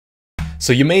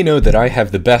So you may know that I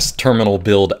have the best terminal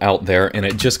build out there, and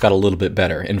it just got a little bit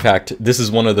better. In fact, this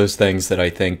is one of those things that I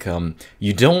think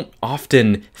you don't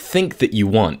often think that you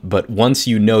want, but once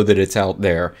you know that it's out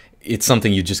there, it's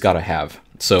something you just gotta have.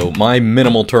 So my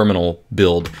minimal terminal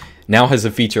build now has a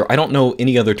feature. I don't know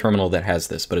any other terminal that has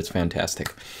this, but it's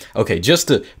fantastic. Okay, just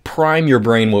to prime your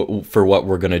brain for what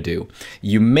we're going to do.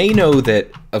 You may know that,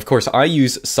 of course, I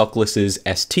use Suckless's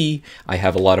ST. I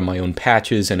have a lot of my own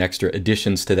patches and extra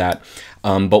additions to that.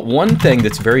 But one thing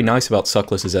that's very nice about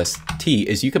Suckless's ST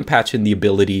is you can patch in the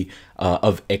ability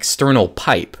of external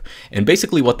pipe. And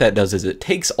basically what that does is it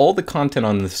takes all the content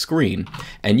on the screen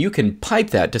and you can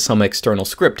pipe that to some external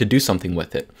script to do something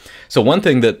with it. So one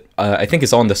thing that I think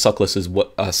is on the Suckless's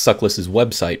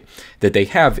website that they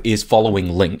have is following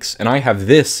links. And I have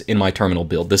this in my terminal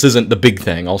build. This isn't the big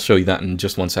thing. I'll show you that in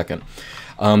just one second.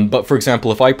 But for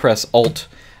example, if I press Alt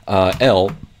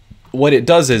L, what it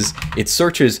does is it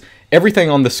searches everything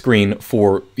on the screen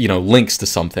for, links to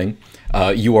something,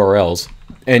 URLs,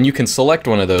 and you can select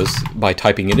one of those by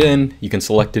typing it in. You can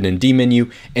select it in D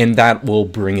menu, and that will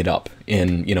bring it up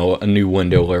in, a new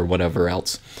window or whatever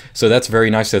else. So that's very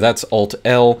nice. So that's Alt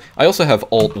L. I also have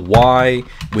Alt Y,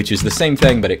 which is the same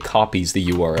thing, but it copies the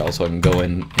URL, so I can go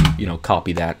in and,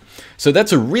 copy that. So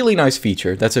that's a really nice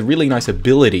feature. That's a really nice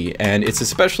ability, and it's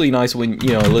especially nice when,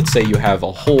 let's say you have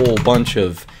a whole bunch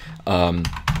of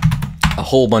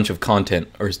content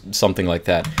or something like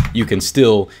that. You can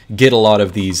still get a lot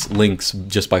of these links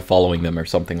just by following them or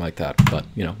something like that, but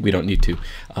we don't need to.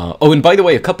 Oh, and by the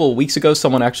way, a couple of weeks ago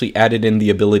someone actually added in the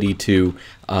ability to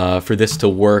for this to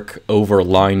work over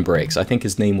line breaks. I think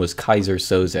his name was Kaiser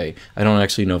Soze. I don't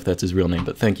actually know if that's his real name,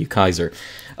 but thank you, Kaiser.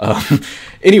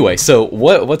 Anyway, so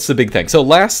what's the big thing? So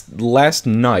last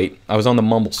night I was on the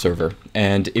Mumble server,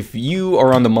 and if you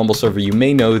are on the Mumble server, you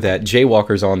may know that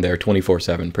Jaywalker's on there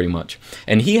 24/7 pretty much.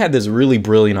 And he had this really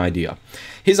brilliant idea.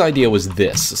 His idea was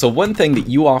this. So one thing that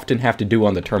you often have to do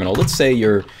on the terminal, let's say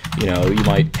you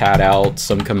might cat out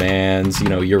some commands,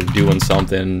 you're doing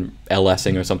something,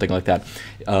 LSing or something like that.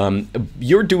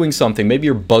 You're doing something, maybe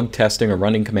you're bug testing or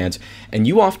running commands, and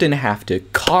you often have to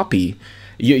copy,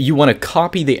 you want to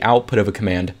copy the output of a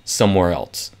command somewhere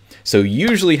else. So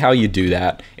usually how you do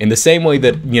that, in the same way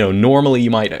that, normally you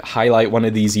might highlight one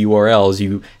of these URLs,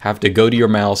 you have to go to your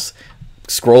mouse,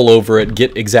 scroll over it,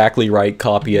 get exactly right,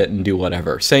 copy it, and do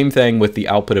whatever. Same thing with the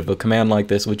output of a command like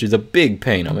this, which is a big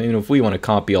pain. I mean, if we want to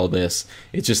copy all this,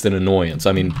 it's just an annoyance.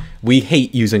 I mean, we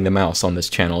hate using the mouse on this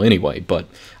channel anyway, but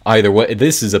either way,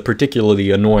 this is a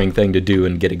particularly annoying thing to do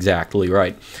and get exactly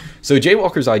right. So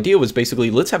Jaywalker's idea was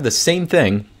basically, let's have the same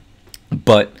thing,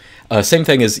 but same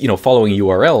thing as, following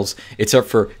URLs, except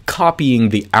for copying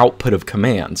the output of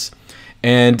commands.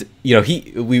 And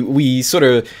we sort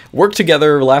of worked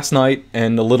together last night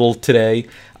and a little today,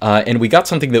 and we got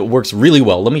something that works really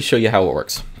well. Let me show you how it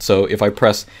works. So if I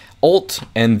press Alt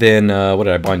and then what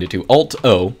did I bind it to? Alt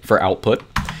O for output.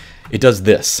 It does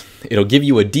this. It'll give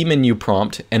you a D menu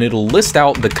prompt, and it'll list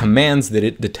out the commands that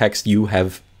it detects you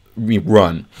have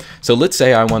run. So let's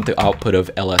say I want the output of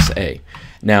LSA.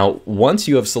 Now, once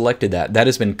you have selected that, that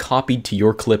has been copied to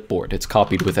your clipboard. It's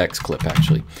copied with Xclip,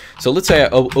 actually. So let's say I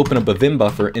open up a Vim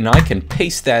buffer, and I can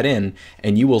paste that in,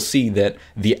 and you will see that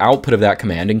the output of that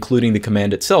command, including the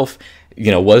command itself,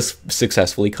 was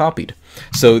successfully copied.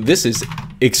 So this is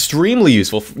extremely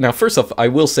useful. Now, first off, I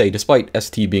will say, despite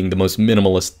ST being the most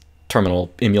minimalist terminal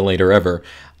emulator ever,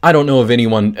 I don't know of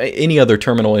any other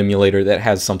terminal emulator that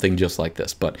has something just like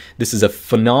this, but this is a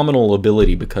phenomenal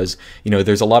ability because,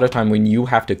 there's a lot of time when you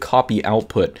have to copy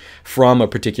output from a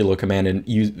particular command and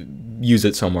use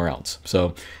it somewhere else.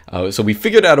 So, so we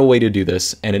figured out a way to do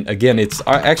this, and again, it's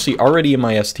actually already in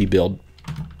my ST build.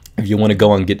 If you want to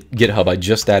go on GitHub, I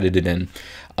just added it in.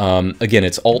 Again,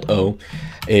 it's Alt-O.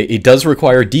 It does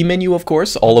require D menu, of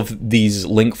course. All of these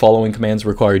link following commands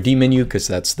require D menu because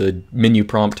that's the menu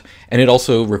prompt, and it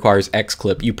also requires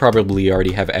Xclip. You probably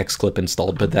already have Xclip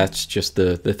installed, but that's just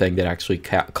the thing that actually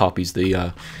copies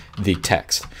the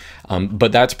text.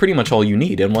 But that's pretty much all you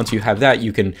need, and once you have that,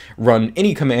 you can run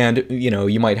any command.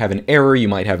 You might have an error, you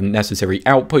might have necessary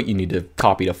output, you need to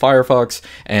copy to Firefox,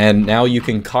 and now you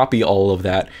can copy all of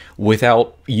that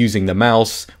without using the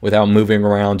mouse, without moving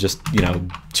around, just,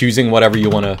 choosing whatever you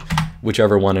want to,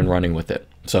 whichever one, and running with it.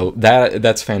 So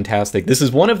that's fantastic. This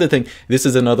is one of the things, this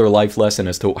is another life lesson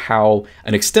as to how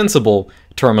an extensible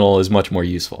terminal is much more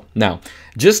useful. Now,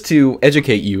 just to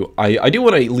educate you, I do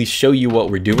want to at least show you what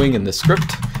we're doing in the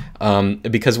script.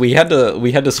 Because we had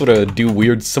to sort of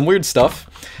do some weird stuff.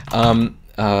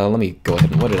 let me go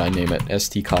ahead and, what did I name it?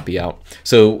 ST copy out.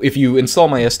 So if you install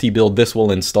my ST build, this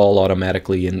will install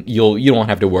automatically, and you don't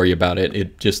have to worry about it.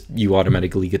 It just, you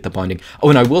automatically get the binding. Oh,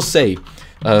 and I will say,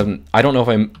 I don't know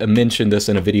if I mentioned this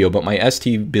in a video, but my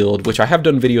ST build, which I have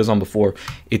done videos on before,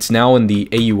 it's now in the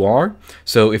AUR.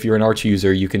 So if you're an Arch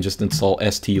user, you can just install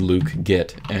ST Luke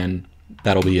Git, and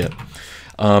that'll be it.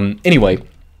 Anyway,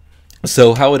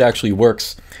 so how it actually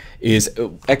works is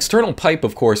external pipe,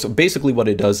 of course. Basically what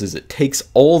it does is it takes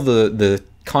all the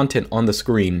content on the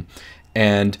screen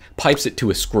and pipes it to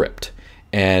a script.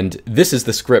 And this is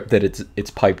the script that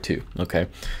it's piped to, okay?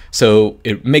 So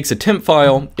it makes a temp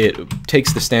file, it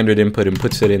takes the standard input and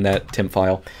puts it in that temp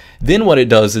file. Then what it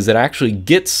does is it actually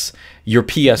gets your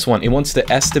PS1. It wants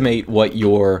to estimate what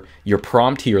your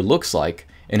prompt here looks like.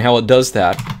 And how it does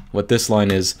that, what this line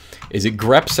is it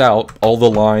greps out all the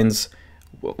lines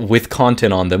with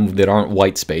content on them that aren't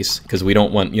white space, because we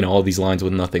don't want, you know, all these lines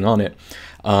with nothing on it.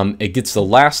 It gets the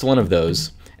last one of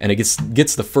those, and it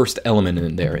gets the first element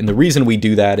in there. And the reason we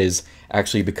do that is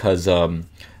actually because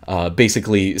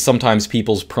basically sometimes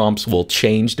people's prompts will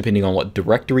change depending on what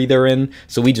directory they're in.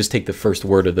 So we just take the first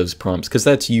word of those prompts because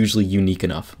that's usually unique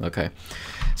enough. Okay,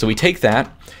 so we take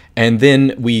that, and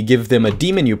then we give them a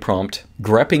dmenu prompt,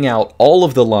 grepping out all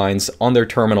of the lines on their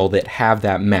terminal that have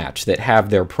that match, that have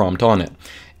their prompt on it.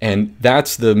 And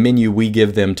that's the menu we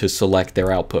give them to select their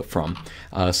output from.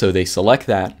 So they select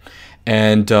that,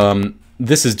 and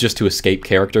this is just to escape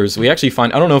characters. We actually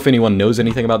find, I don't know if anyone knows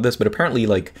anything about this, but apparently,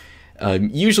 like,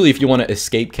 usually if you want to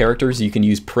escape characters, you can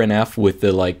use printf with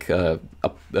the, like,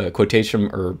 quotation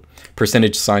or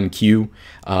 %Q,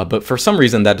 but for some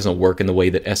reason that doesn't work in the way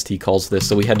that ST calls this,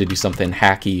 so we had to do something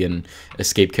hacky and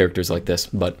escape characters like this.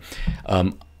 But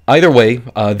either way,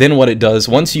 then what it does,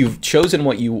 once you've chosen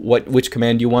which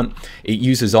command you want, it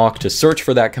uses awk to search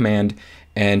for that command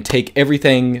and take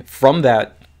everything from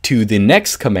that to the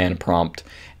next command prompt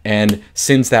and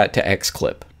sends that to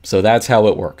xclip. So that's how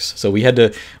it works. So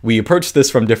we approached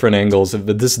this from different angles,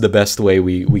 but this is the best way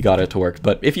we got it to work.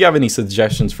 But if you have any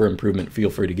suggestions for improvement, feel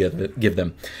free to give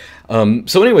them.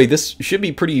 So anyway, this should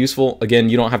be pretty useful. Again,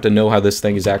 you don't have to know how this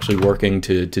thing is actually working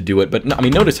to do it. But I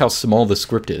mean, notice how small the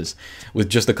script is. With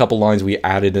just a couple lines, we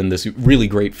added in this really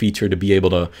great feature to be able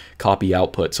to copy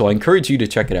output. So I encourage you to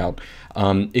check it out.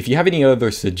 If you have any other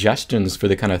suggestions for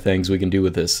the kind of things we can do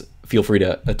with this, feel free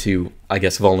to I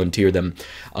guess, volunteer them.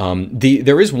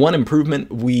 There is one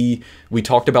improvement we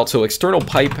talked about. So external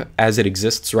pipe, as it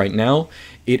exists right now,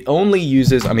 it only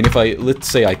uses, I mean, let's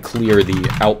say I clear the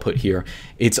output here,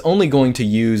 it's only going to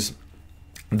use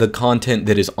the content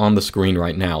that is on the screen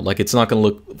right now. Like, it's not going to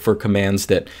look for commands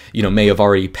that, you know, may have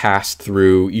already passed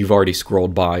through, you've already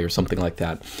scrolled by or something like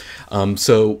that.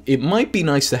 So it might be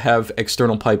nice to have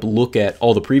external pipe look at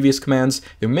all the previous commands.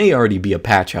 There may already be a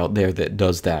patch out there that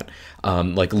does that.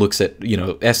 Like looks at, you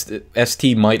know,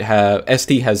 ST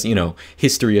has, you know,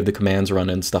 history of the commands run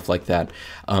and stuff like that.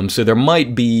 So there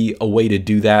might be a way to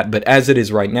do that, but as it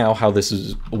is right now, how this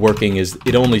is working is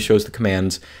it only shows the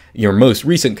commands, your most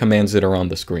recent commands that are on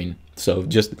the screen. So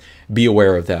just be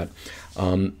aware of that.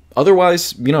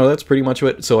 Otherwise, you know, that's pretty much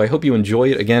it. So I hope you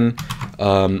enjoy it. Again,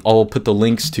 I'll put the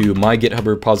links to my GitHub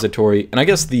repository, and I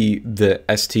guess the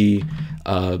ST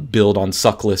build on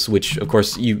Suckless, which of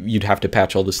course you'd have to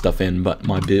patch all this stuff in, but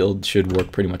my build should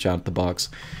work pretty much out of the box.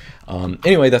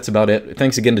 Anyway, that's about it.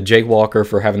 Thanks again to Jake Walker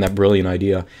for having that brilliant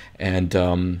idea, and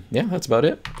yeah, that's about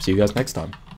it. See you guys next time.